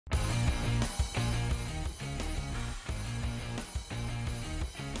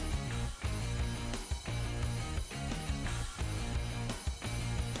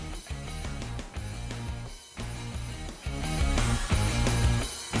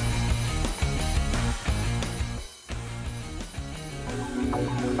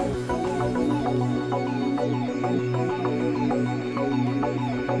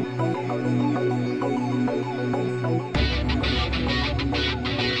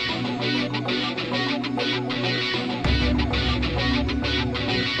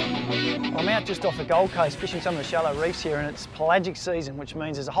Matt just off the Gold Coast fishing some of the shallow reefs here, and it's pelagic season, which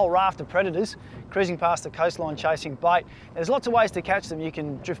means there's a whole raft of predators cruising past the coastline chasing bait. There's lots of ways to catch them. You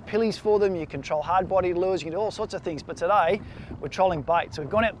can drift pillies for them, you can troll hard-bodied lures, you can do all sorts of things, but today we're trolling bait. So we've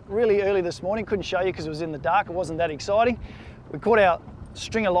gone out really early this morning, couldn't show you because it was in the dark, it wasn't that exciting. We caught our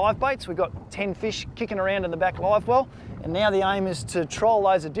string of live baits, we've got 10 fish kicking around in the back live well, and now the aim is to troll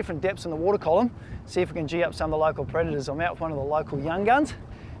those at different depths in the water column, see if we can gee up some of the local predators. I'm out with one of the local young guns.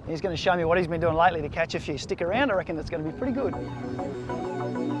 He's going to show me what he's been doing lately to catch a few. Stick around, I reckon it's going to be pretty good.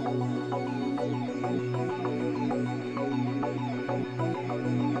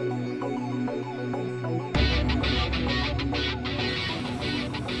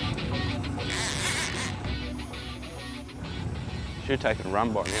 Should have taken a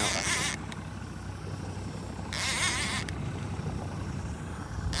run by now.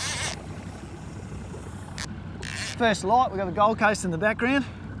 First light, we've got the Gold Coast in the background.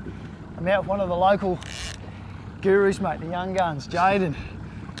 I'm out with one of the local gurus, mate, the young guns, Jaden.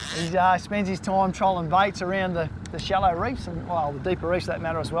 He spends his time trolling baits around the shallow reefs, and well, the deeper reefs for that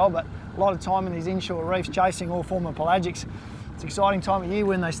matter as well, but a lot of time in these inshore reefs chasing all form of pelagics. It's an exciting time of year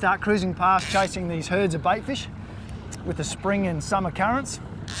when they start cruising past chasing these herds of bait fish with the spring and summer currents.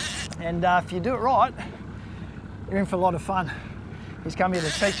 And if you do it right, you're in for a lot of fun. He's come here to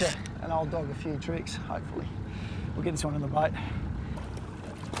teach an old dog a few tricks, hopefully. We'll get this one in the boat.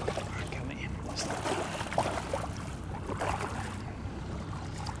 Come here.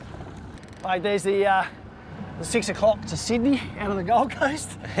 Mate, there's the 6 o'clock to Sydney out of the Gold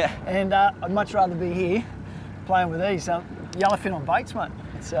Coast. Yeah. And I'd much rather be here playing with these. Yellowfin on baits, mate.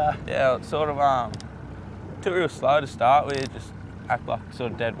 It's, Yeah, it's sort of took real slow to start with, just act like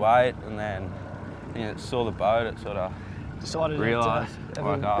sort of dead weight, and then it saw the boat, it sort of decided realised to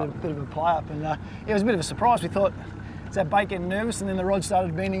have a bit of a play up, and it was a bit of a surprise. We thought, is that bait getting nervous? And then the rod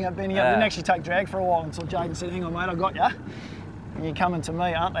started bending up. Didn't actually take drag for a while until Jaden said, hang on mate, I got you. And you're coming to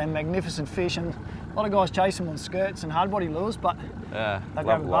me, aren't they? Magnificent fish, and a lot of guys chase them on skirts and hard body lures, but yeah, they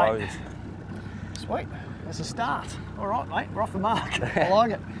grab a bait. Sweet, that's a start. All right mate, we're off the mark. I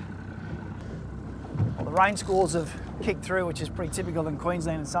like it. Well, the rain scores have kicked through, which is pretty typical in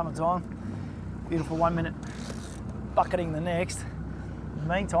Queensland in summertime. Beautiful 1 minute bucketing the next. In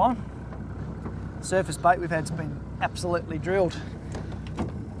the meantime, the surface bait we've had's been absolutely drilled.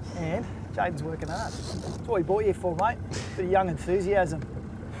 And Jaden's working hard. That's what we brought you for, mate. Bit of young enthusiasm.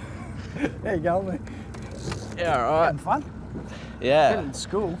 There you go, mate. Yeah, all right. Having fun? Yeah. Good in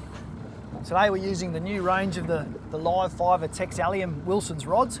school. Today we're using the new range of the Live Fiver Texalium Wilson's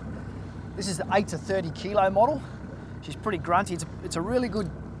rods. This is the 8 to 30 kilo model. She's pretty grunty. It's a really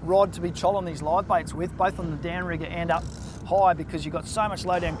good rod to be trolling these live baits with, both on the downrigger and up high, because you've got so much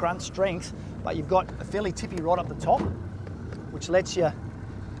low down grunt strength, but you've got a fairly tippy rod up the top, which lets you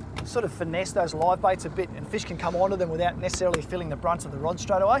sort of finesse those live baits a bit, and fish can come onto them without necessarily feeling the brunt of the rod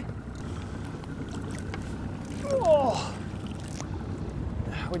straight away. Oh,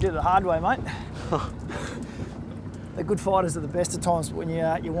 we did it the hard way, mate. The good fighters are the best at times when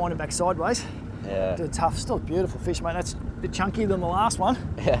you wind it back sideways. Yeah. Do a tough, still a beautiful fish, mate. That's a bit chunkier than the last one.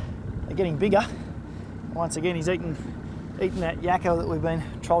 Yeah. They're getting bigger. Once again, he's eating that yakka that we've been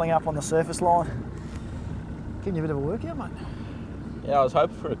trolling up on the surface line. Giving you a bit of a workout, mate. Yeah, I was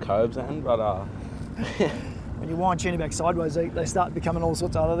hoping for a Cobes end, but when you wind tuning back sideways, they start becoming all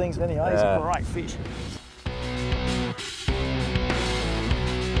sorts of other things. But anyway, he's a great fish.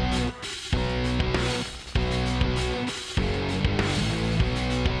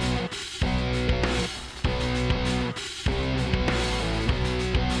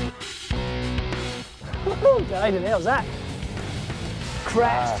 Jaden, how's that?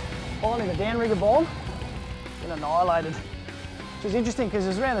 Crashed, finding the downrigger bomb, been annihilated. Which is interesting because it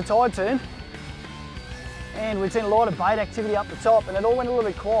was around the tide turn and we'd seen a lot of bait activity up the top, and it all went a little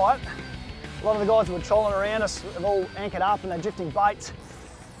bit quiet. A lot of the guys who were trolling around us have all anchored up and they're drifting baits.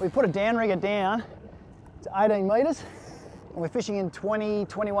 We put a downrigger down to 18 metres and we're fishing in 20,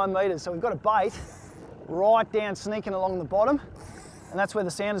 21 metres. So we've got a bait right down sneaking along the bottom, and that's where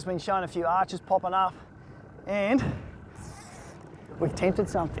the sound has been showing a few arches popping up. And we've tempted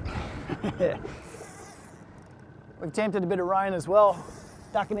something. We've tempted a bit of rain as well,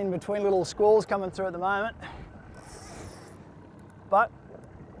 ducking in between little squalls coming through at the moment. But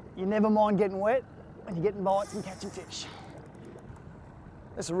you never mind getting wet when you're getting bites and catching fish.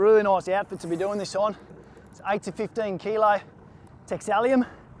 It's a really nice outfit to be doing this on. It's 8 to 15 kilo Texalium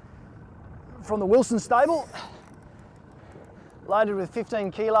from the Wilson stable, loaded with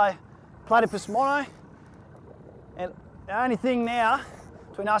 15 kilo platypus mono. And the only thing now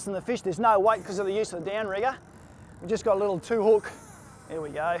between us and the fish, there's no weight because of the use of the downrigger. We've just got a little 2 hook, here we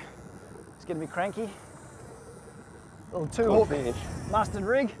go, It's getting me cranky. Little 2-hook fish. mustard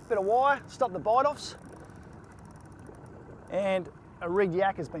rig, bit of wire, stop the bite-offs. And a rigged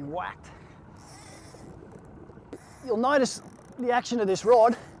yak has been whacked. You'll notice the action of this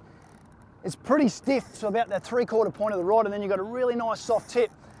rod. It's pretty stiff to about that 3/4 point of the rod, and then you've got a really nice soft tip.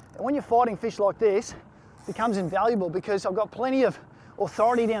 And when you're fighting fish like this, it becomes invaluable because I've got plenty of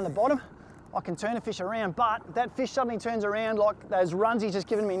authority down the bottom. I can turn a fish around, but if that fish suddenly turns around like those runs he's just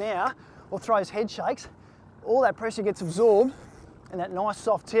given me now, or throws head shakes, all that pressure gets absorbed and that nice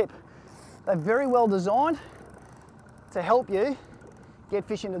soft tip. They're very well designed to help you get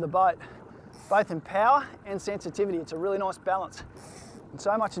fish into the boat, both in power and sensitivity. It's a really nice balance. And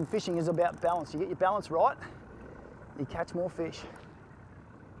so much in fishing is about balance. You get your balance right, you catch more fish.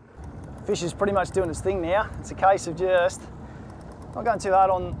 Fish is pretty much doing its thing now. It's a case of just not going too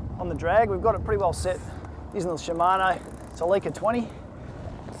hard on the drag. We've got it pretty well set using the Shimano. It's a Leica 20.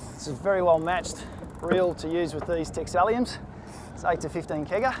 It's a very well matched reel to use with these Texaliums. It's 8 to 15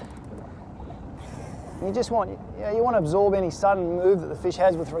 kegger. And you just want, you want to absorb any sudden move that the fish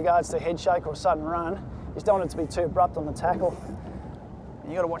has with regards to head shake or a sudden run. You just don't want it to be too abrupt on the tackle.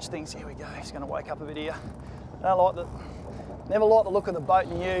 And you got to watch things. Here we go. He's going to wake up a bit here. Never like the look of the boat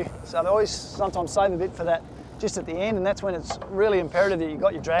and you, so they always sometimes save a bit for that just at the end, and that's when it's really imperative that you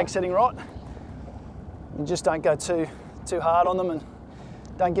got your drag setting right. You just don't go too hard on them and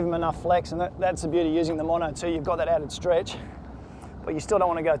don't give them enough flex, and that's the beauty of using the mono too. You've got that added stretch, but you still don't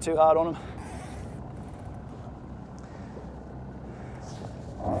want to go too hard on them.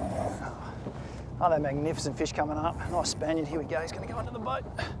 Oh, that magnificent fish coming up. Nice Spaniard. Here we go. He's going to go under the boat.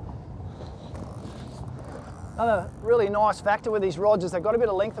 Another really nice factor with these rods is they've got a bit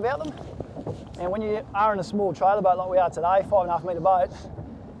of length about them. And when you are in a small trailer boat like we are today, 5.5 metre boat,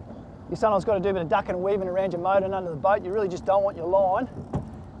 you sometimes got to do a bit of ducking and weaving around your motor and under the boat. You really just don't want your line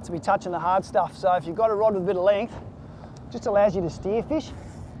to be touching the hard stuff. So if you've got a rod with a bit of length, it just allows you to steer fish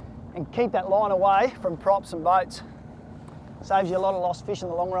and keep that line away from props and boats. Saves you a lot of lost fish in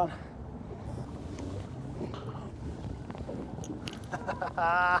the long run.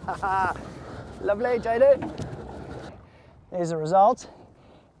 Lovely, Jaden. There's the result.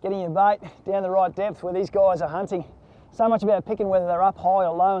 Getting your bait down the right depth where these guys are hunting. So much about picking whether they're up high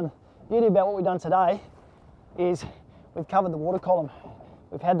or low, and the beauty about what we've done today is we've covered the water column.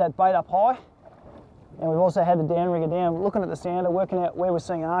 We've had that bait up high, and we've also had the downrigger down, looking at the sounder, working out where we're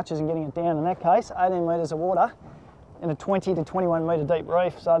seeing arches and getting it down. In that case, 18 metres of water in a 20 to 21 metre deep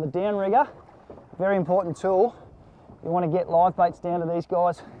reef. So the downrigger, very important tool. You want to get live baits down to these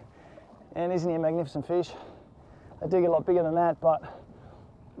guys. And isn't he a magnificent fish? They do get a lot bigger than that, but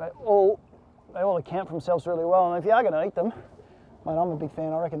they all account for themselves really well. And if you are going to eat them, mate, I'm a big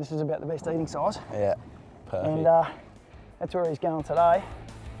fan. I reckon this is about the best eating size. Yeah, perfect. And that's where he's going today.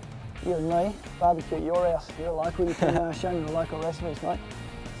 You and me, barbecue at your house. You're a local, you can show me the local recipes, mate.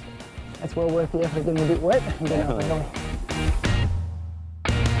 That's well worth the effort of getting a bit wet and getting up the belly.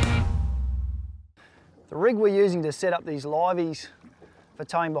 The rig we're using to set up these liveys for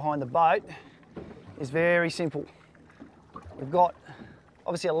towing behind the boat is very simple. We've got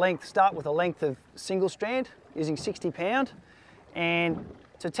obviously a length, start with a length of single strand using 60 pound, and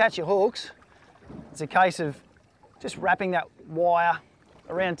to attach your hooks, it's a case of just wrapping that wire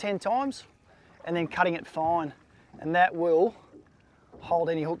around 10 times and then cutting it fine, and that will hold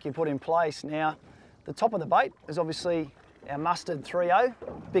any hook you put in place. Now, the top of the bait is obviously our mustard 3.0,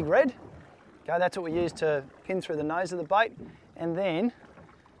 big red. Okay, that's what we use to pin through the nose of the bait, and then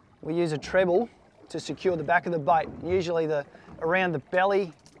we use a treble to secure the back of the bait. Usually around the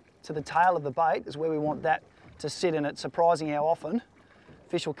belly to the tail of the bait is where we want that to sit, and it's surprising how often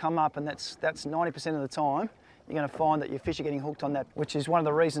fish will come up, and that's 90% of the time you're going to find that your fish are getting hooked on that, which is one of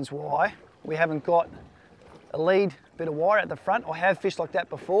the reasons why we haven't got a lead bit of wire at the front. I have fished like that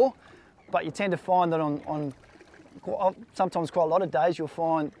before, but you tend to find that on sometimes quite a lot of days you'll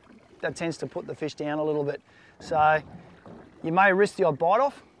find that tends to put the fish down a little bit. So you may risk the odd bite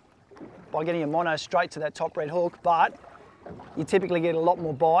off by getting a mono straight to that top red hook, but you typically get a lot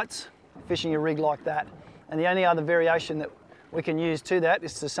more bites fishing a rig like that. And the only other variation that we can use to that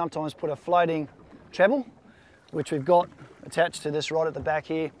is to sometimes put a floating treble, which we've got attached to this rod at the back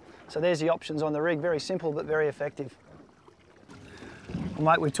here. So there's the options on the rig, very simple but very effective.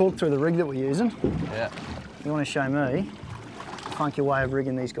 Well, mate, we talked through the rig that we're using. Yeah. You want to show me a funky way of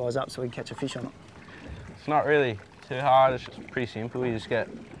rigging these guys up so we can catch a fish on it? It's not really too hard, it's just pretty simple. You just get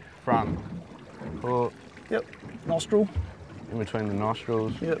front hook. Yep. Nostril. In between the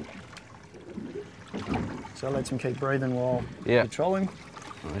nostrils. Yep. So let him keep breathing while you control him.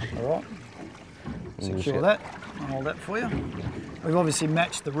 Nice. All right. Secure that. I'll hold that for you. We've obviously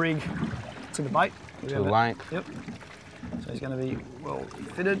matched the rig to the bait. To the length. Yep. So he's going to be well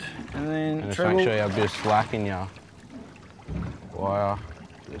fitted, and then And just treble. make sure you have a bit of slack in your wire.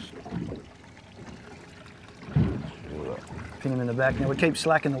 Just Pin him in the back. Now we keep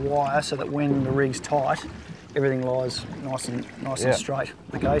slacking the wire so that when the rig's tight, everything lies nice and straight.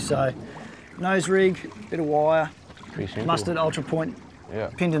 Okay, so nose rig, bit of wire, pretty simple. mustard ultra point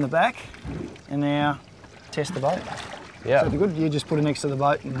Yeah. pinned in the back, and now test the boat. Yeah. So it'd be good. You just put it next to the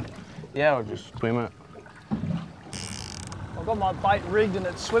boat, and Yeah, I'll just swim it. I've got my bait rigged and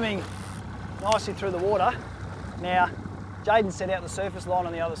it's swimming nicely through the water. Now, Jaden set out the surface line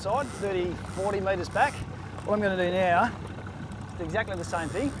on the other side, 30, 40 metres back. What I'm going to do now is exactly the same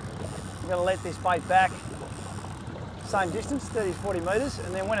thing. I'm going to let this bait back same distance, 30, 40 metres,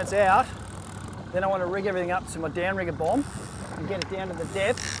 and then when it's out, then I want to rig everything up to my downrigger bomb and get it down to the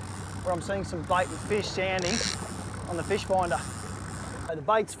depth where I'm seeing some bait and fish sanding on the fish finder. So the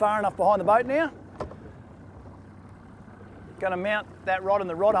bait's far enough behind the boat now. Going to mount that rod in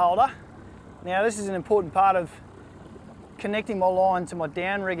the rod holder. Now this is an important part of connecting my line to my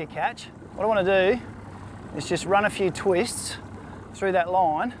downrigger catch. What I want to do is just run a few twists through that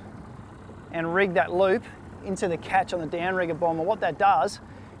line and rig that loop into the catch on the downrigger bomb. And what that does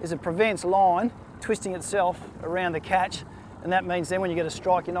is it prevents line twisting itself around the catch, and that means then when you get a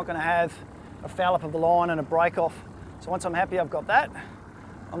strike you're not going to have a foul up of the line and a break off. So once I'm happy I've got that,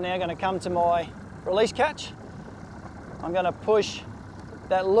 I'm now going to come to my release catch. I'm going to push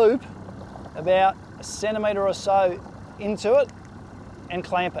that loop about a centimetre or so into it and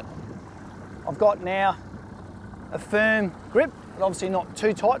clamp it. I've got now a firm grip, but obviously not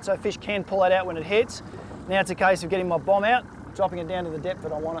too tight, so fish can pull that out when it hits. Now it's a case of getting my bomb out, dropping it down to the depth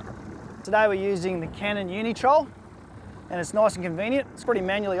that I want it. Today we're using the Canon Unitrol, and it's nice and convenient. It's pretty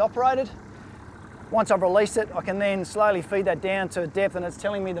manually operated. Once I've released it, I can then slowly feed that down to a depth, and it's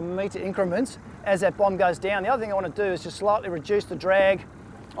telling me the metre increments as that bomb goes down. The other thing I want to do is just slightly reduce the drag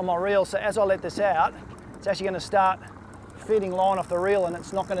on my reel, so as I let this out, it's actually going to start feeding line off the reel, and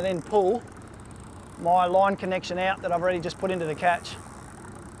it's not going to then pull my line connection out that I've already just put into the catch.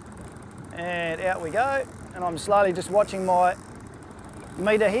 And out we go, and I'm slowly just watching my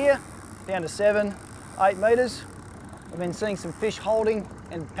metre here, down to 7, 8 metres. I've been seeing some fish holding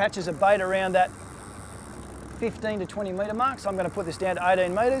and patches of bait around that 15 to 20 metre mark, so I'm going to put this down to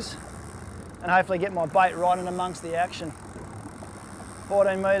 18 metres and hopefully get my bait right in amongst the action.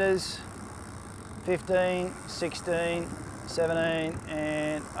 14 metres, 15, 16, 17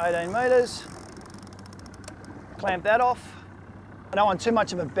 and 18 metres. Clamp that off. I don't want too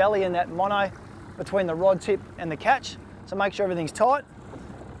much of a belly in that mono between the rod tip and the catch, so make sure everything's tight.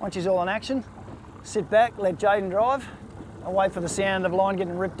 Once she's all in action, sit back, let Jaden drive, and wait for the sound of line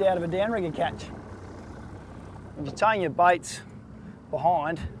getting ripped out of a downrigger catch. If you're towing your baits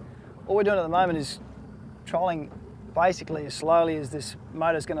behind, all we're doing at the moment is trolling basically as slowly as this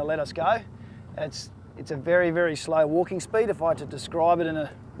motor's going to let us go. It's a very, very slow walking speed if I had to describe it in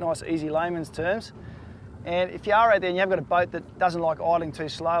a nice, easy layman's terms. And if you are out there and you have got a boat that doesn't like idling too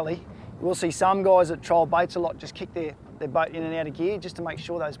slowly, you will see some guys that troll baits a lot just kick their boat in and out of gear just to make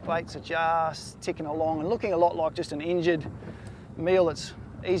sure those baits are just ticking along and looking a lot like just an injured meal that's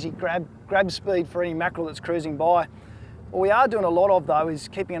easy grab speed for any mackerel that's cruising by. What we are doing a lot of though is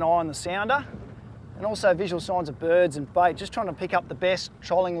keeping an eye on the sounder and also visual signs of birds and bait, just trying to pick up the best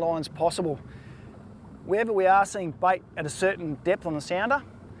trolling lines possible. Wherever we are seeing bait at a certain depth on the sounder,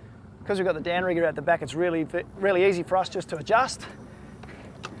 because we've got the downrigger at the back, it's really easy for us just to adjust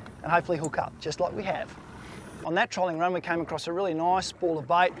and hopefully hook up, just like we have. On that trolling run, we came across a really nice ball of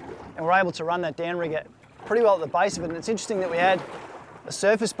bait and we're able to run that downrigger pretty well at the base of it. And it's interesting that we had a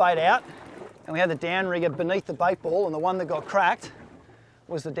surface bait out and we had the downrigger beneath the bait ball, and the one that got cracked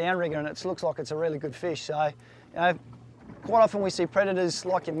was the downrigger, and it looks like it's a really good fish. So, you know, quite often we see predators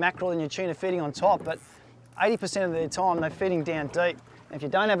like your mackerel and your tuna feeding on top, but 80% of their time they're feeding down deep. And if you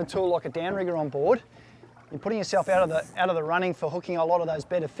don't have a tool like a downrigger on board, you're putting yourself out of the running for hooking a lot of those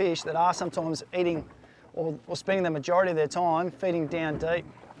better fish that are sometimes eating or spending the majority of their time feeding down deep.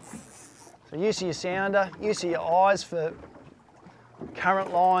 So use your sounder, use your eyes for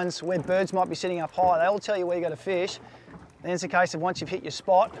current lines, where birds might be sitting up high. They all tell you where you got to fish. Then it's a case of once you've hit your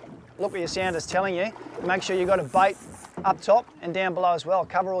spot, look what your sounder's telling you, and make sure you've got a bait up top and down below as well.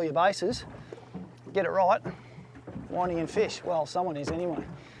 Cover all your bases, get it right, winding in fish. Well, someone is anyway.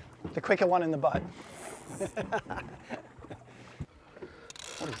 The quicker one in the boat.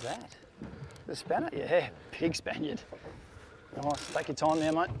 What is that? The spanner? Yeah, big Spaniard. Nice, take your time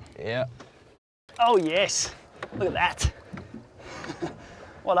there, mate. Yeah. Oh yes, look at that.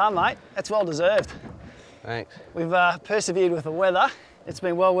 Well done, mate. That's well deserved. Thanks. We've persevered with the weather it's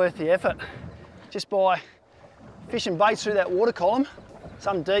been well worth the effort. Just by fishing baits through that water column,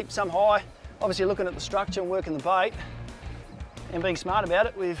 some deep, some high, obviously looking at the structure and working the bait and being smart about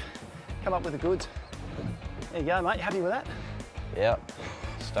it, we've come up with the goods. There you go, mate. You happy with that? Yep.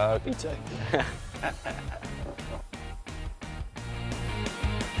 Stoked. Me too.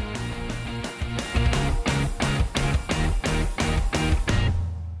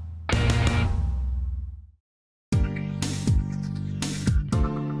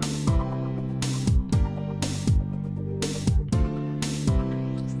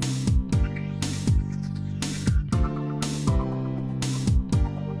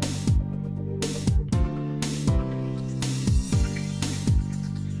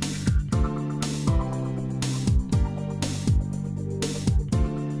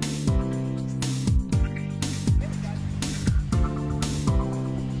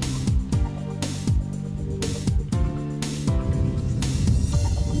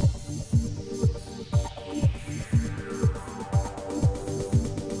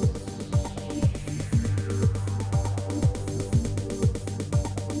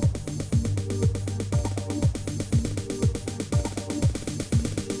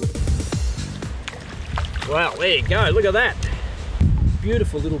 Well, there you go, look at that.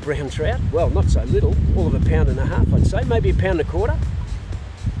 Beautiful little brown trout. Well, not so little, all of 1.5 pounds, I'd say, maybe 1.25 pounds.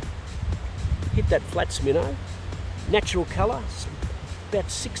 Hit that flats minnow. Natural colour, about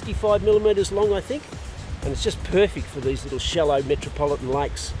 65 millimetres long, I think. And it's just perfect for these little shallow metropolitan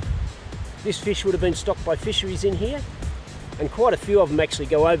lakes. This fish would have been stocked by fisheries in here, and quite a few of them actually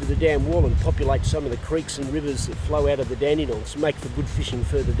go over the dam wall and populate some of the creeks and rivers that flow out of the Dandenongs, make for good fishing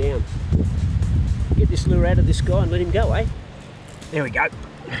further down. Get this lure out of this guy and let him go, eh? There we go.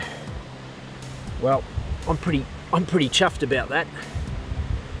 Well, I'm pretty chuffed about that.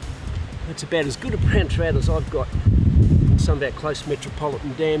 That's about as good a brown trout as I've got in some of our close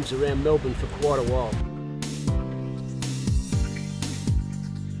metropolitan dams around Melbourne for quite a while.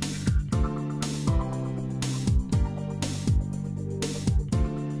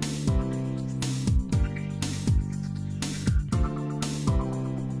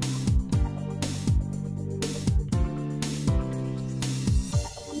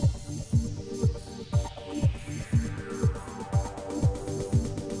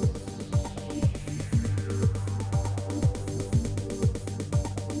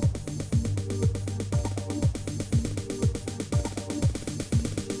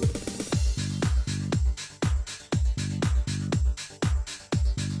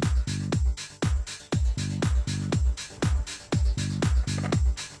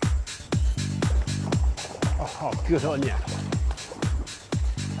 Oh, good on you.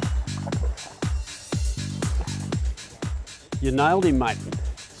 You nailed him, mate.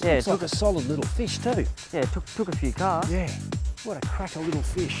 Yeah, Looks like a solid little fish too. Yeah, took a few casts. Yeah, what a cracker little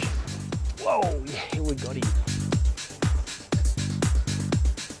fish. Whoa, yeah, we got him.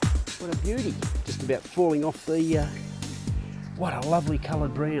 What a beauty. Just about falling off the, what a lovely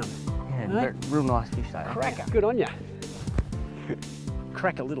coloured brown. Yeah, real nice fish though. Cracker. Good on you.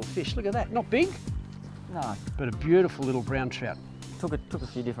 Cracker little fish, look at that. Not big, No, but a beautiful little brown trout. took a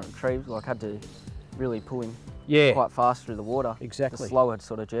few different retrieves. Like had to really pull him Yeah, quite fast through the water. exactly. The slower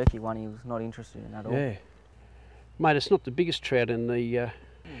sort of jerky one he was not interested in at all. Yeah. Mate, it's not the biggest trout in the...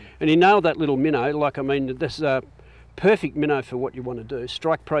 and he nailed that little minnow. Like, I mean, this is a perfect minnow for what you want to do.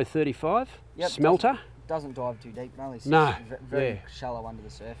 Strike Pro 35, Yep, smelter. Doesn't dive too deep, no. It's No, very yeah. shallow under the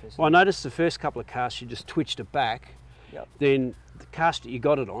surface. Well, I noticed the first couple of casts you just twitched it back. Yep. Then the cast that you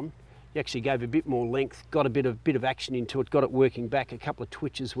got it on, you actually gave a bit more length, got a bit of action into it, got it working back, a couple of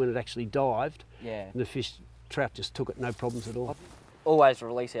twitches when it actually dived. Yeah. And the trout just took it, no problems at all. Always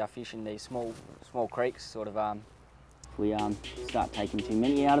release our fish in these small creeks, sort of. If we start taking too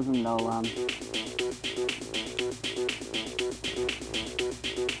many out of them, they'll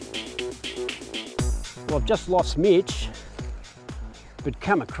Well, I've just lost Mitch, but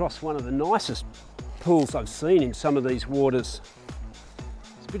come across one of the nicest pools I've seen in some of these waters.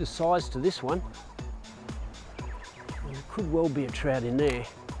 There's a bit of size to this one. And there could well be a trout in there.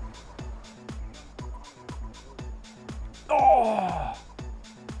 Oh!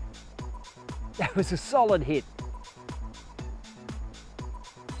 That was a solid hit.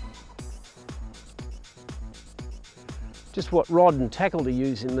 Just what rod and tackle to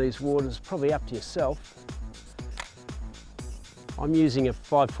use in these waters, probably up to yourself. I'm using a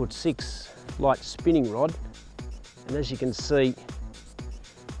 5'6" light spinning rod, and as you can see,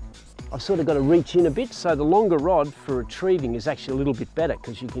 I've sort of got to reach in a bit, so the longer rod for retrieving is actually a little bit better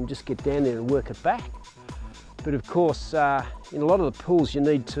because you can just get down there and work it back. But of course, in a lot of the pools you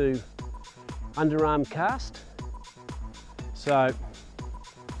need to underarm cast. So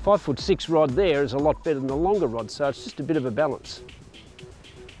 5'6" rod there is a lot better than the longer rod, so it's just a bit of a balance.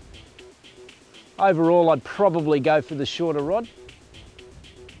 Overall, I'd probably go for the shorter rod.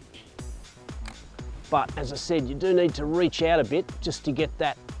 But as I said, you do need to reach out a bit just to get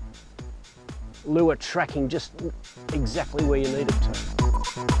that lure tracking just exactly where you need it to.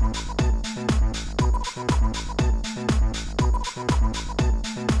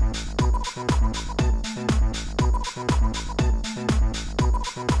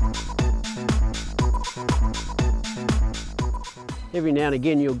 Every now and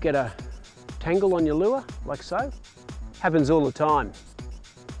again you'll get a tangle on your lure, like so. Happens all the time.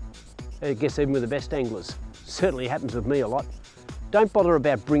 I guess even with the best anglers. Certainly happens with me a lot. Don't bother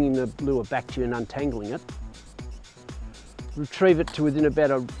about bringing the lure back to you and untangling it. Retrieve it to within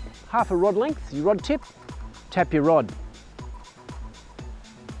about half a rod length, your rod tip, tap your rod.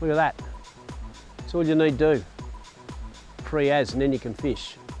 Look at that. That's all you need to do. Pre-as, and then you can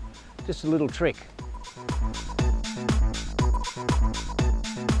fish. Just a little trick.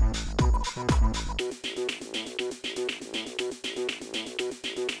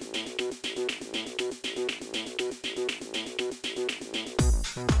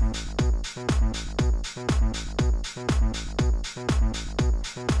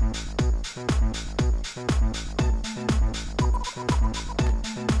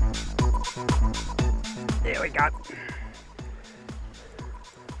 There we go.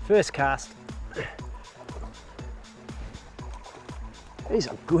 First cast. He's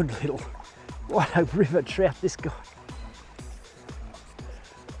a good little, what a river trout, this guy.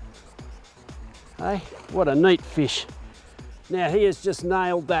 Hey, what a neat fish. Now he has just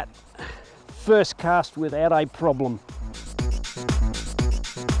nailed that first cast without a problem.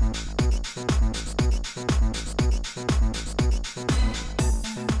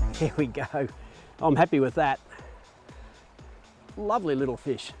 Here we go. I'm happy with that. Lovely little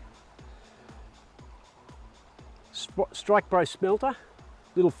fish. Strike Bro smelter,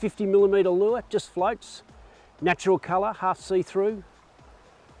 little 50mm lure, just floats. Natural colour, half see-through.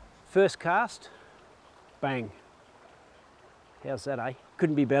 First cast, bang. How's that, eh?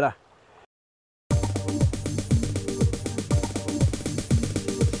 Couldn't be better.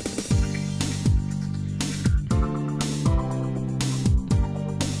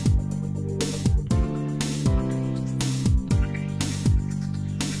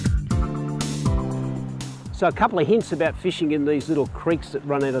 So a couple of hints about fishing in these little creeks that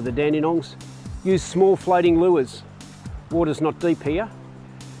run out of the Dandenongs. Use small floating lures. Water's not deep here.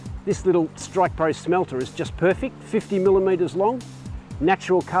 This little Strike Pro smelter is just perfect, 50mm long.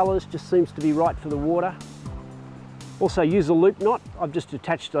 Natural colours, just seems to be right for the water. Also use a loop knot. I've just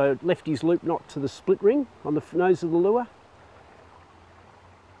attached a lefty's loop knot to the split ring on the nose of the lure.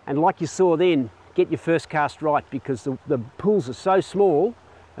 And like you saw then, get your first cast right, because the pools are so small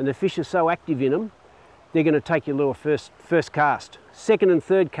and the fish are so active in them, they're going to take your lure first cast. Second and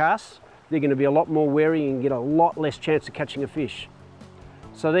third casts, they're going to be a lot more wary and get a lot less chance of catching a fish.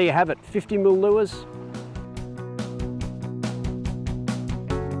 So there you have it, 50mm lures,